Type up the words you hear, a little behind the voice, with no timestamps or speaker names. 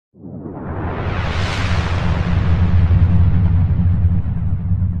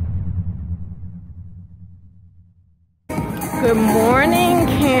Good morning,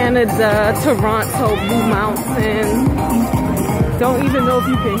 Canada, Toronto, Blue Mountain. Don't even know if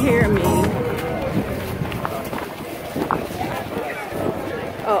you can hear me.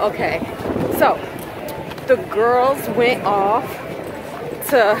 Oh, okay. So, the girls went off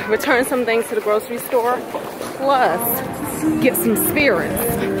to return some things to the grocery store, plus get some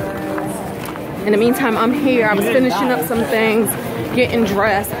spirits. In the meantime, I'm here. I was finishing up some things, getting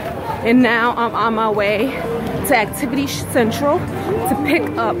dressed, and now I'm on my way to Activity Central to pick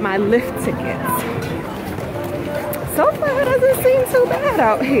up my lift tickets. So far, it doesn't seem too bad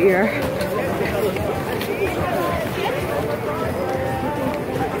out here.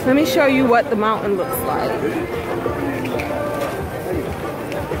 Let me show you what the mountain looks like.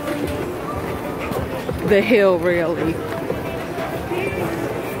 The hill, really.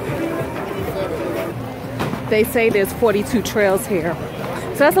 They say there's 42 trails here.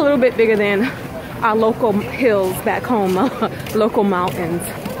 So that's a little bit bigger than our local hills back home, local mountains,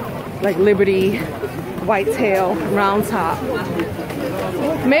 like Liberty, Whitetail, Round Top.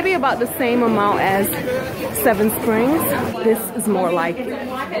 Maybe about the same amount as Seven Springs. This is more like it.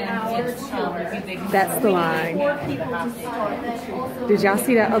 That's the line. Did y'all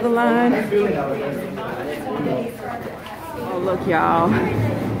see that other line? Oh, look, y'all.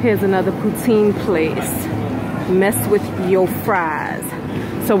 Here's another poutine place. Mess with your fries.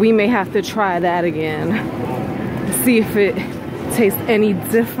 So we may have to try that again. See if it tastes any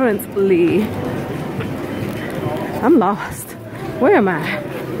differently. I'm lost. Where am I?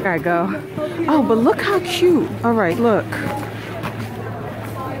 There I go. Oh, but look how cute. All right, look.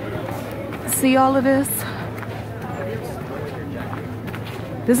 See all of this?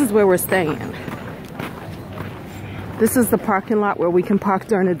 This is where we're staying. This is the parking lot where we can park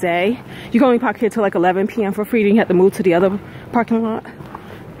during the day. You can only park here till like 11 p.m. for free. Then you have to move to the other parking lot.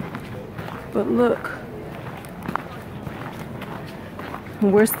 But look.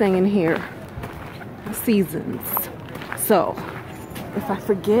 We're staying here. Seasons. So, if I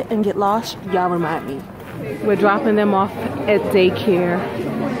forget and get lost, y'all remind me. We're dropping them off at daycare.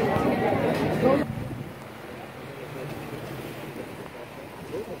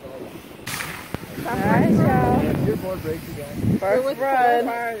 Alright, y'all. First run.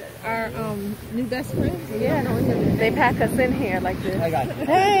 Our new best friends. Yeah, they pack us in here like this.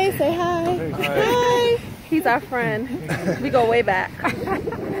 Hey, say hi. Hi. He's our friend. We go way back.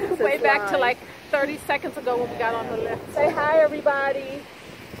 Way back to like 30 seconds ago when we got on the lift. Say hi, everybody.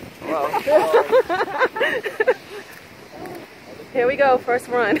 Here we go, first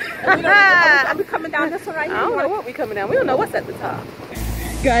run. Are we coming down this one right here? I don't know what we coming down. We don't know what's at the top.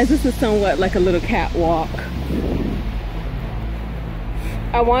 Guys, this is somewhat like a little catwalk.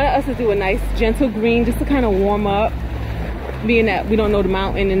 I wanted us to do a nice gentle green just to kind of warm up, being that we don't know the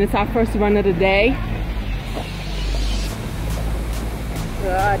mountain and it's our first run of the day.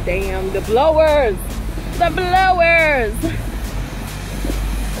 God damn, the blowers! The blowers!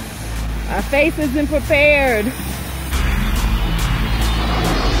 Our face isn't prepared.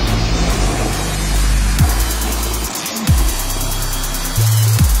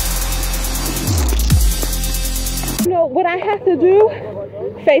 You know what I have to do?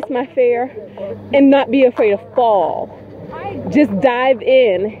 Face my fear and not be afraid to fall. Just dive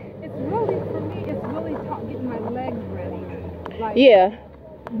in. It's really, for me, it's really getting my legs ready. Like, yeah.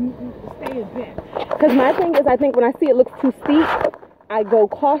 Stay a bit. Because my thing is, I think when I see it looks too steep, I go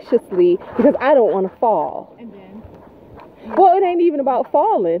cautiously because I don't want to fall. And then? Well, it ain't even about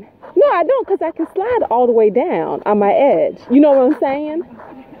falling. No, I don't, because I can slide all the way down on my edge. You know what I'm saying?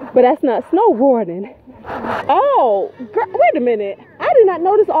 But that's not snowboarding. Oh, girl, wait a minute. I did not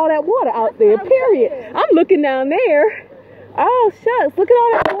notice all that water out there, period. I'm looking down there. Oh, shucks. Look at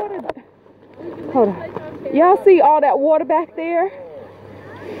all that water. Hold on. Y'all see all that water back there?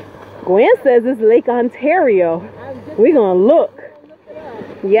 Gwen says it's Lake Ontario. We're going to look.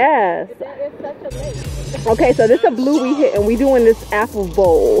 Yes. Okay, so this is a blue we hit, and we doing this Apple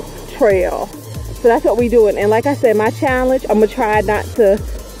Bowl trail. So that's what we doing. And like I said, my challenge, I'm going to try not to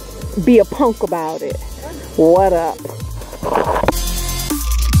be a punk about it. What up?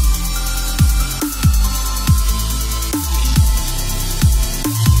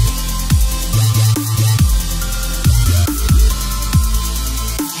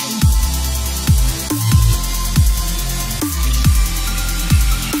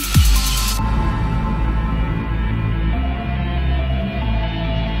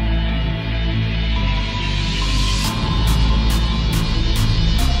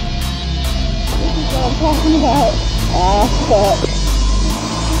 Talking about, oh fuck,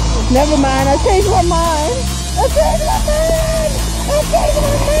 never mind, I changed my mind.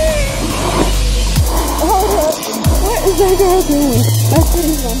 Hold up. What is that girl doing? That's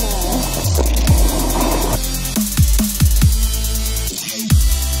pretty my mind.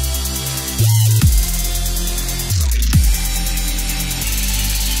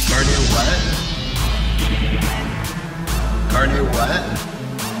 Carne what?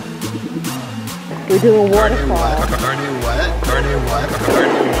 We're doing waterfall. Carne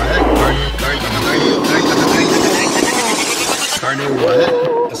what?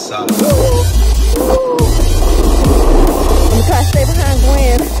 Asada. I'm trying to stay behind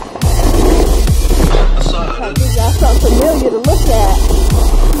Gwen. Asada. Give y'all something familiar to look at.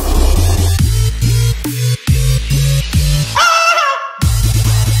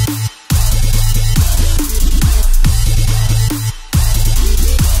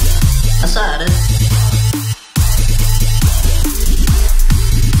 Asada.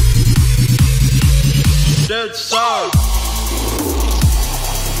 Dead song.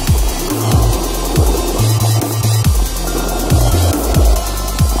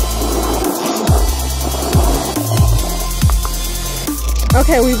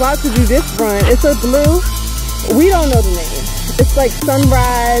 Okay, we're about to do this run. It's a blue. We don't know the name. It's like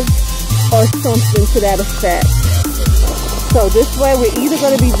sunrise or something to that effect. So this way we're either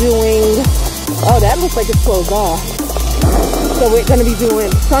going to be doing, oh, that looks like it's closed off. So we're going to be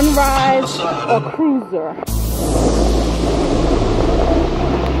doing sunrise or cruiser.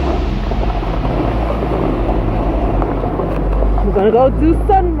 We're going to go do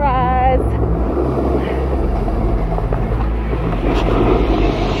sunrise.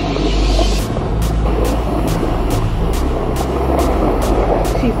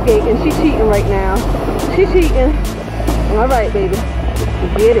 She's skating. She's cheating right now. She's cheating. All right, baby.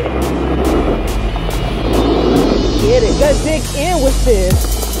 Get it. Get it. Gotta dig in with this.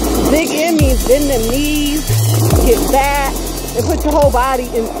 Dig in means bend the knees, get back, and put your whole body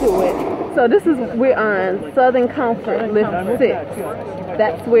into it. So this is, we're on Southern Comfort Lift 6.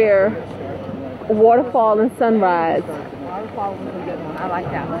 That's where waterfall and sunrise. Waterfall was a good one. I like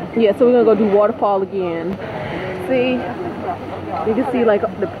that one. Yeah, so we're gonna go do waterfall again. See? You can see like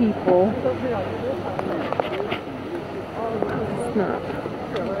the people. Snap.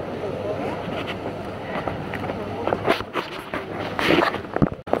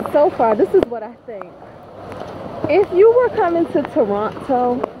 So far, this is what I think. If you were coming to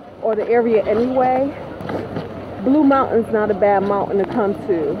Toronto or the area anyway, Blue Mountain's not a bad mountain to come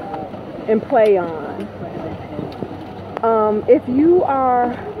to and play on. If you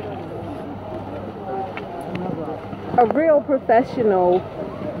are a real professional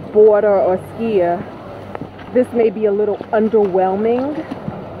boarder or skier, this may be a little underwhelming,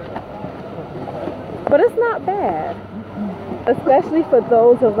 but it's not bad, especially for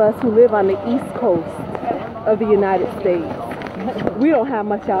those of us who live on the East Coast of the United States. We don't have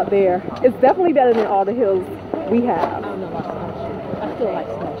much out there. It's definitely better than all the hills we have. I still like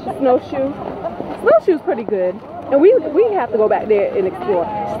Snowshoe. Snowshoe's pretty good, and we have to go back there and explore.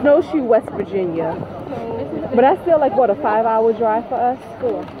 Snowshoe, West Virginia. But that's still like what, a 5-hour drive for us?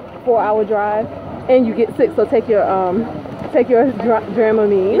 4-hour drive, and you get sick. So take your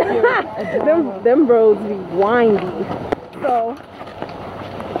Dramamine. them roads be windy.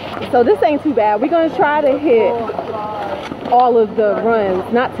 So this ain't too bad. We're gonna try to hit all of the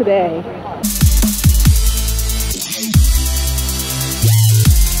runs. Not today.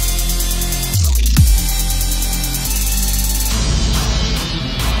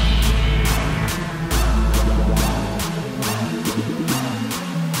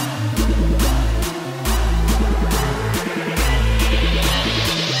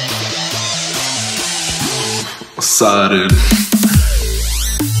 Excited.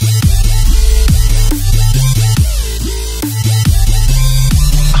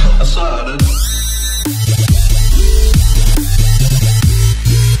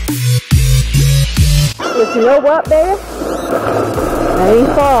 But you know what, babe? I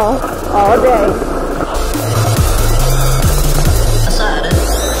ain't fall all day. Excited.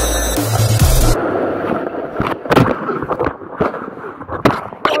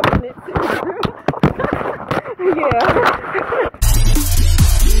 Yeah.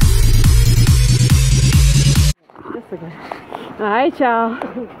 Alright, y'all.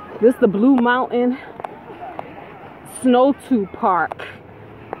 This is the Blue Mountain Snowtube Park.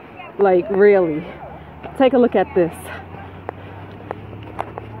 Like, really. Take a look at this.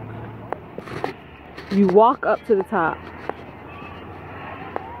 You walk up to the top.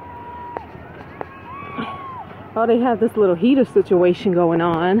 Oh, they have this little heater situation going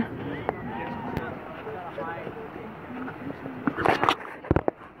on.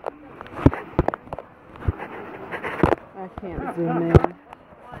 I can't zoom in.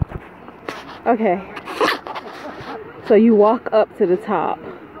 Okay. So you walk up to the top.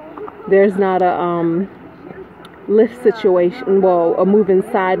 There's not a lift situation, well, a moving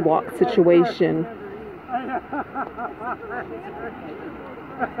sidewalk situation.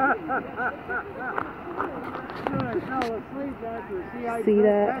 See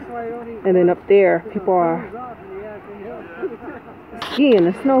that? And then up there, people are skiing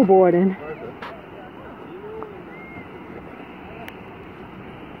and snowboarding.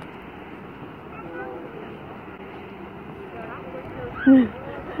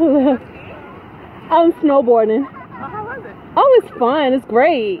 Hello. I'm snowboarding. How was it? Oh, it's fun. It's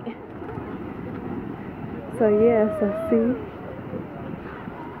great. So yeah, so see?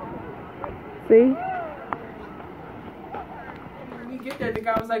 When we get there, the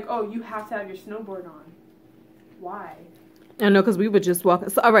guy was like, "Oh, you have to have your snowboard on." Why? I know, because we were just walking.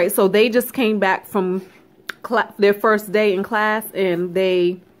 So, all right, so they just came back from their first day in class, and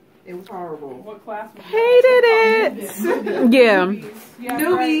it was horrible. What class was hated it. Yeah.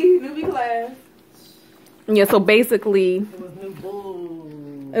 Newbie class. Yeah, so basically, It was new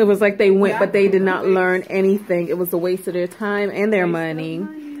bull. it was like they went, but they did not learn anything. It was a waste of their time and their money.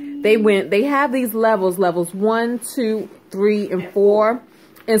 They have these levels 1, 2, 3, and 4.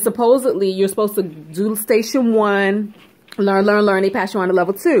 And supposedly, you're supposed to do station 1, learn. They pass you on to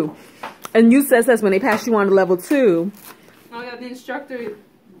level 2. And you says when they pass you on to level 2. Oh yeah, the instructor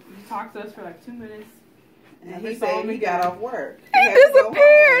talked to us for like 2 minutes. And he said he got off work. It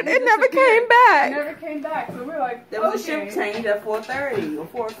disappeared. It never came It back. never came back. So we're like, There was okay. a shift change at 4:30 or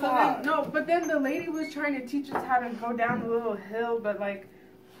 4 So o'clock. then, but then the lady was trying to teach us how to go down the little hill, but like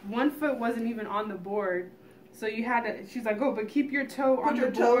 1 foot wasn't even on the board. So you had to, she's like, oh, but keep your toe Put on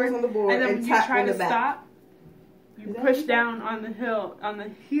your the toes board. on the board And then and when you tap try on to the back. stop, you Is that push what you down on the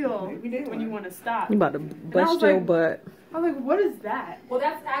heel when you want to stop. You about to bust your butt. I was like, what is that? Well,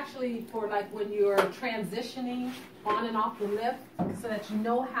 that's actually for like when you're transitioning on and off the lift, so that you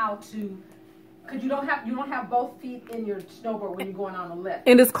know how to, because you don't have both feet in your snowboard when you're going on the lift.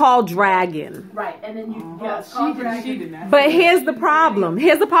 And it's called dragging. Right, and then you She did that. But here's the problem.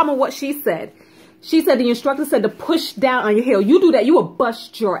 Here's the problem with what she said. She said the instructor said to push down on your heel. You do that, you will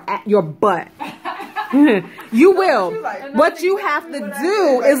bust your butt. You will. What you have to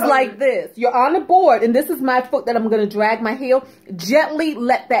do is like this. You're on the board, and this is my foot that I'm going to drag my heel. Gently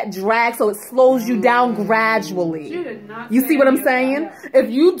let that drag so it slows you down gradually. You see what I'm saying? If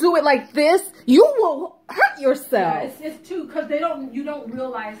you do it like this, you will hurt yourself. Yeah, it's too, because you don't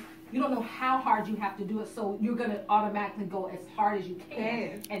realize, you don't know how hard you have to do it, so you're going to automatically go as hard as you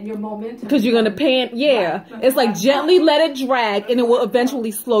can, and your momentum. Because you're going to pan, yeah. Right. It's like gently let it drag, and it will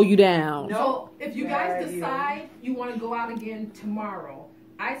eventually slow you down. So if you guys decide you want to go out again tomorrow,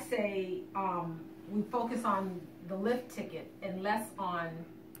 I say we focus on the lift ticket and less on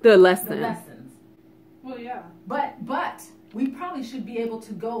The lesson. the lessons. Well, yeah. But we probably should be able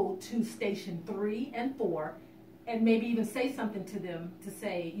to go to station 3 and 4 and maybe even say something to them to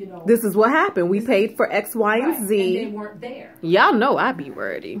say, you know, This is what happened. We paid for X, Y, right, and Z. and they weren't there. Y'all know I be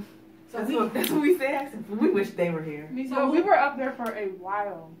ready. So That's what we said. We wish they were here. So we were up there for a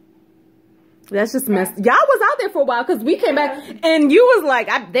while. That's just messed. Y'all was out there for a while because we came back and you was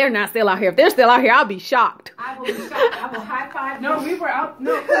like, they're not still out here. If they're still out here, I'll be shocked. I will be shocked. I will high five. No, we were out.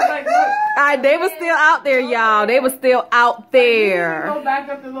 No, cause like, look. They were still out there, y'all. They were still out We there. didn't go back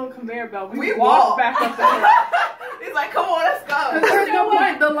up the little conveyor belt. We walked. walked back up the hill. He's like, come on, let's go. There's no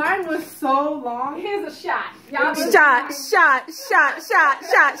point. The line was so long. Here's a shot. Y'all do a Shot. shot.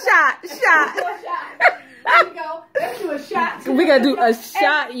 There you go. Let's do a shot. We gotta do a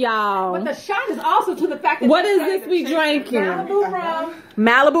shot, y'all. But the shot is also to the fact that What is this we drinking? Malibu rum.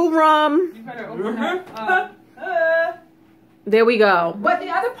 Malibu rum. You better open that. There we go. But the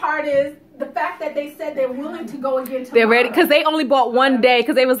other part is the fact that they said they're willing to go again tomorrow. They're ready because they only bought one day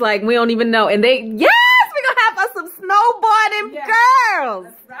because they was like, we don't even know. And yes, we're gonna have us some snowboarding girls.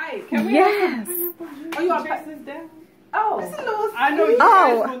 That's right. Can we Yes. Oh, you want trace this down? Oh. I know you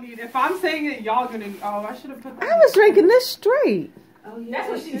Oh. guys will need. If I'm saying it, y'all gonna. Oh, I should have put that. I was drinking this straight. Oh, yeah, That's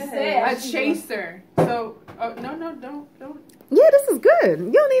what she A said. chaser. So, no, don't. Yeah, this is good.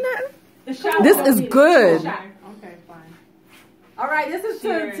 You don't need nothing. The shot This don't is need it. good. Shot. Okay, fine. All right, this is to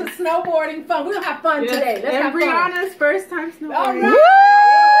Cheers. snowboarding fun. We're going to have fun today. Let's have fun. Brianna's first time snowboarding. All right.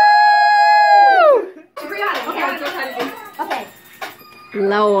 Woo! Brianna, okay.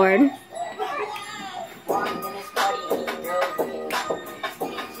 Lord.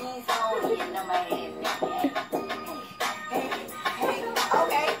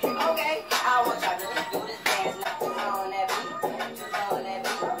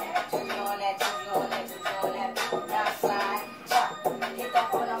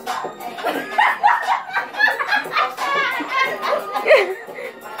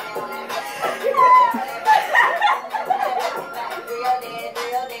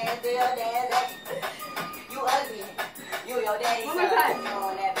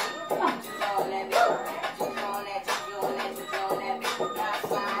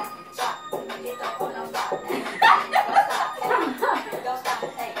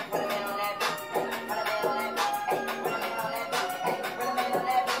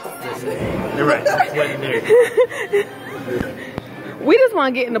 You're right. We just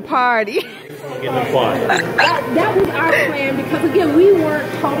want to get in the party. Get in the party. That was our plan because again we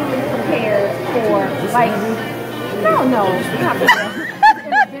weren't totally prepared for like no, not that.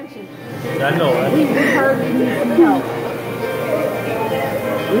 Intervention. I know. Right? We heard we need some help.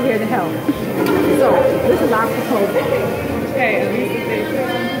 We're here to help. So this is our proposal. Okay,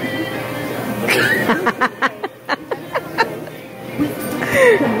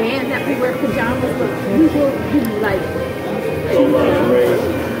 Demand that we wear pajamas, but we will be like. So lingerie.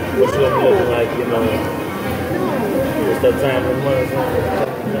 What's your look like? You know. What's that time of month?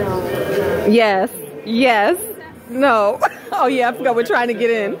 Yes. Yes. No. Oh yeah, I forgot we're trying to get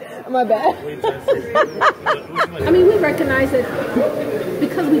in. My bad. I mean, we recognize that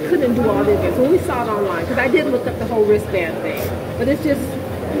because we couldn't do all this when we saw it online. Because I did look up the whole wristband thing, but it's just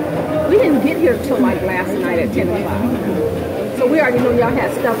we didn't get here till like last night at 10 o'clock. So we already know y'all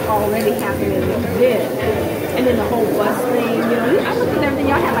had stuff already happening then. And then the whole bus thing, you know, I looked at everything.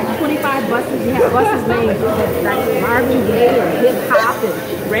 Y'all had like 25 buses. You had buses named like Marvin Gaye or Hip Hop and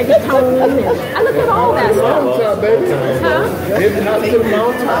Reggaeton. And I looked at all that stuff. Huh?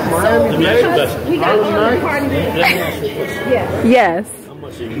 Because we got on the party. Yeah. Yes. How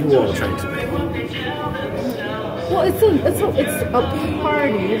much are you all trying to make? Well, it's a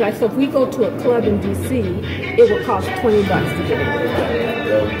party. Like, so if we go to a club in DC, it would cost $20 to get in.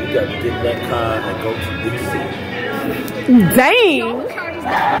 Well, you got to get in that car and go to DC. Dang.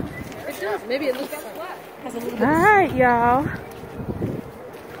 It does. Maybe it looks flat. All right, y'all.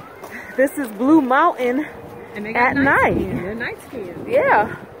 This is Blue Mountain And they at night. They're night skiing.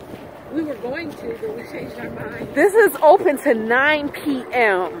 Yeah. We were going to, but we changed our mind. This is open to 9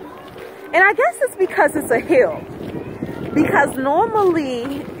 p.m. And I guess it's because it's a hill. Because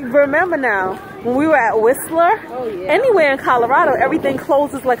normally, remember now, when we were at Whistler, anywhere in Colorado, everything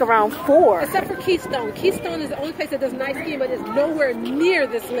closes like around 4. Except for Keystone. Keystone is the only place that does night skiing, but it's nowhere near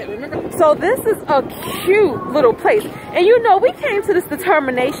this lit. Remember? So this is a cute little place. And you know, we came to this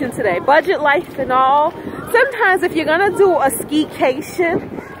determination today, budget life and all. Sometimes if you're gonna do a ski-cation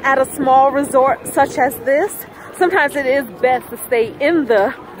at a small resort such as this, sometimes it is best to stay in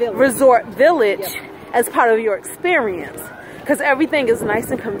the resort village as part of your experience, because everything is nice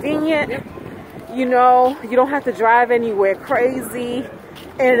and convenient. You know, you don't have to drive anywhere crazy,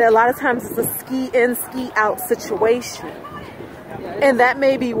 and a lot of times it's a ski in, ski out situation, and that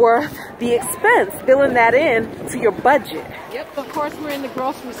may be worth the expense, filling that in to your budget. Yep, of course we're in the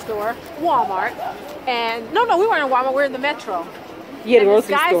grocery store, Walmart, and no, we weren't in Walmart, we're in the Metro. Yeah, the and grocery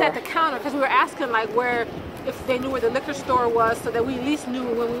this guy's store. at the counter, because we were asking like where, if they knew where the liquor store was, so that we at least knew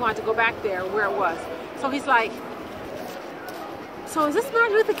when we wanted to go back there where it was. So he's like, so is this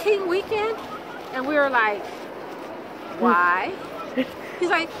Martin Luther King weekend? And we were like, why? He's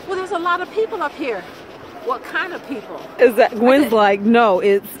like, well, there's a lot of people up here. What kind of people? Is that Gwen's like, no,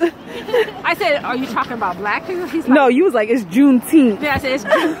 it's I said, are you talking about black people? He's like, no, you was like, it's Juneteenth. yeah, I said, it's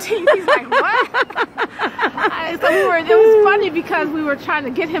Juneteenth. He's like, what? So it was funny because we were trying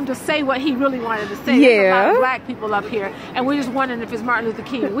to get him to say what he really wanted to say. There's a lot of black people up here, and we're just wondering if it's Martin Luther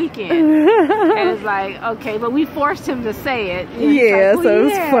King weekend. And it's like, okay, but we forced him to say it. Yeah, like, so it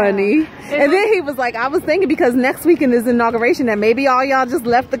was funny. And then he was like, I was thinking because next weekend is inauguration that maybe all y'all just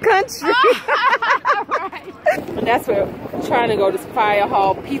left the country. Right. And that's where we're trying to go, this Fire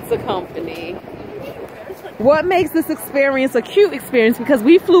Hall Pizza Company. What makes this experience a cute experience? Because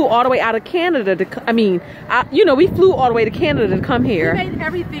we flew all the way out of Canada to, we flew all the way to Canada to come here. We made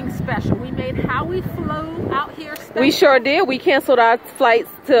everything special. We made how we flew out here special. We sure did. We canceled our flights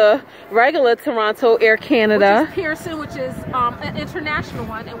to regular Toronto Air Canada. Which is Pearson, which is an international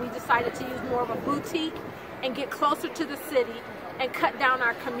one, and we decided to use more of a boutique and get closer to the city and cut down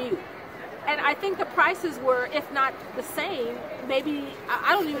our commute. And I think the prices were, if not the same, maybe,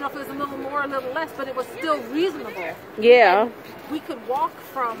 I don't even know if it was a little more or a little less, but it was still reasonable. Yeah. And we could walk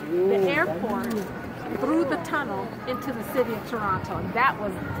from the airport through the tunnel into the city of Toronto. And that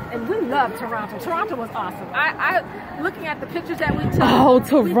was, and we loved Toronto. Toronto was awesome. I looking at the pictures that we took. Oh,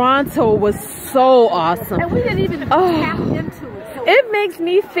 Toronto was so awesome. And we didn't even tap into it. So it makes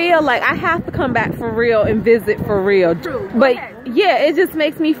me feel like I have to come back for real and visit for real. True. But yeah, it just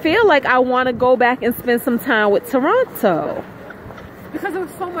makes me feel like I want to go back and spend some time with Toronto. Because there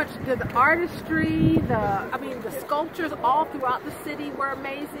was so much, the artistry, the sculptures all throughout the city were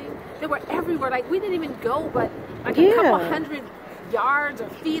amazing. They were everywhere. Like, we didn't even go, but like a couple hundred yards or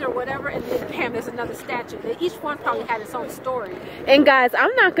feet or whatever, and then bam, there's another statue. Each one probably had its own story. And guys,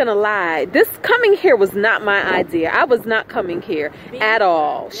 I'm not gonna lie, this coming here was not my idea. I was not coming here at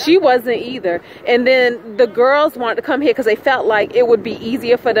all. Yep. She wasn't either. And then the girls wanted to come here because they felt like it would be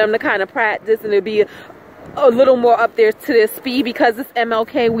easier for them to kind of practice, and it'd be a little more up there to their speed because it's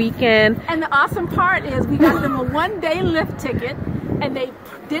MLK weekend. And the awesome part is we got them a one-day lift ticket, and they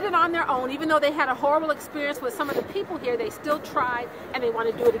did it on their own. Even though they had a horrible experience with some of the people here, they still tried, and they want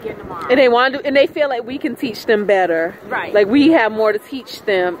to do it again tomorrow. And they want to, and they feel like we can teach them better. Right. Like we have more to teach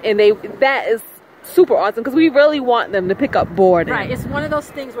them, and that is super awesome because we really want them to pick up boarding. Right. It's one of those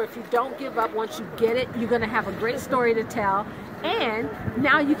things where if you don't give up, once you get it, you're going to have a great story to tell. And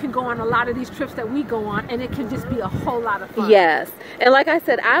now you can go on a lot of these trips that we go on, and it can just be a whole lot of fun. Yes. And like I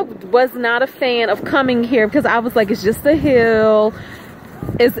said, I was not a fan of coming here because I was like, it's just a hill.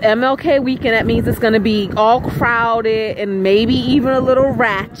 It's MLK weekend. That means it's going to be all crowded and maybe even a little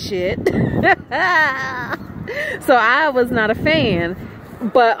ratchet. So I was not a fan.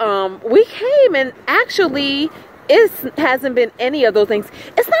 But we came, and actually it hasn't been any of those things.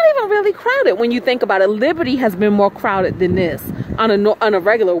 It's not even really crowded when you think about it. Liberty has been more crowded than this on a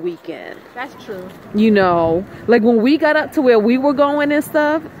regular weekend. That's true. You know, like when we got up to where we were going and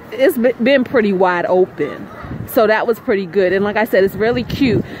stuff, it's been pretty wide open. So that was pretty good. And like I said, it's really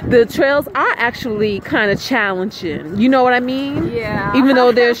cute. The trails are actually kind of challenging. You know what I mean? Yeah. Even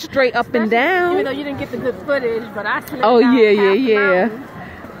though they're straight up and down. Even though you didn't get the good footage, but I slid down yeah.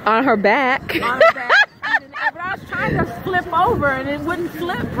 On her back. On her back. But I was trying to flip over and it wouldn't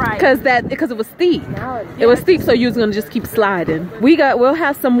flip right. Because it was steep. It was steep, so you was gonna just keep sliding. We'll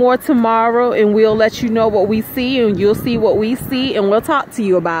have some more tomorrow, and we'll let you know what we see, and you'll see what we see, and we'll talk to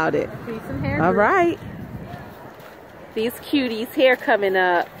you about it. Peace and hair. All right. These cuties hair coming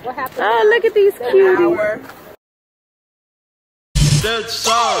up. What happened? Oh, look at these cuties. Dead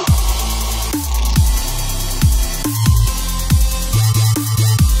song.